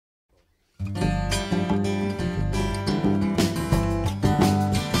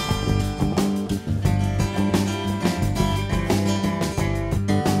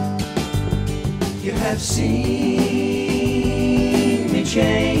have seen me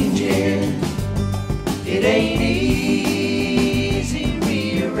changing. It ain't easy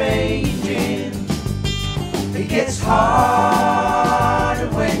rearranging. It gets harder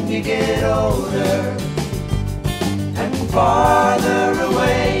when you get older, and farther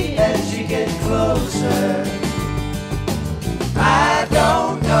away as you get closer. I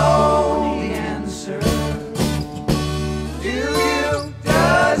don't know the answer. Do you?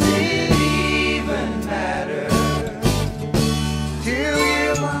 Does it even matter? Do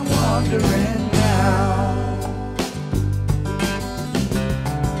you? I'm wondering now.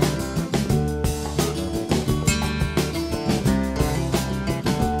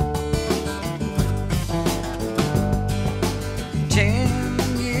 10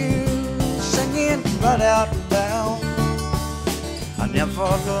 years singing right out loud. I never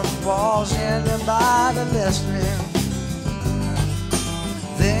looked was anybody listening.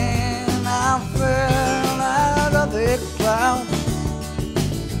 Then I fell out of the cloud,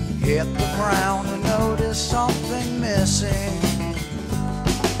 hit the ground and noticed something missing.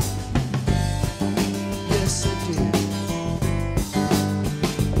 Yes, it did.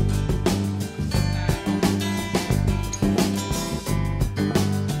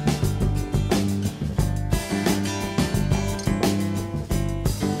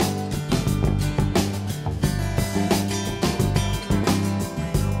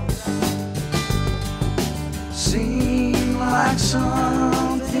 Seemed like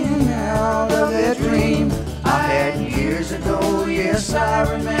something out of a dream I had years ago. Yes, I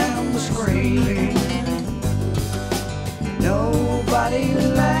remember screaming. Nobody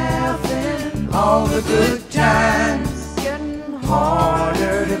laughing, all the good times getting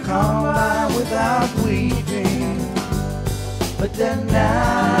harder to come by without weeping. But then now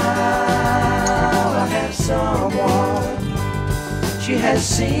I have someone. She has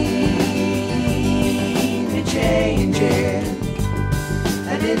seen me changing,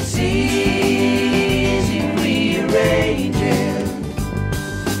 and it's easy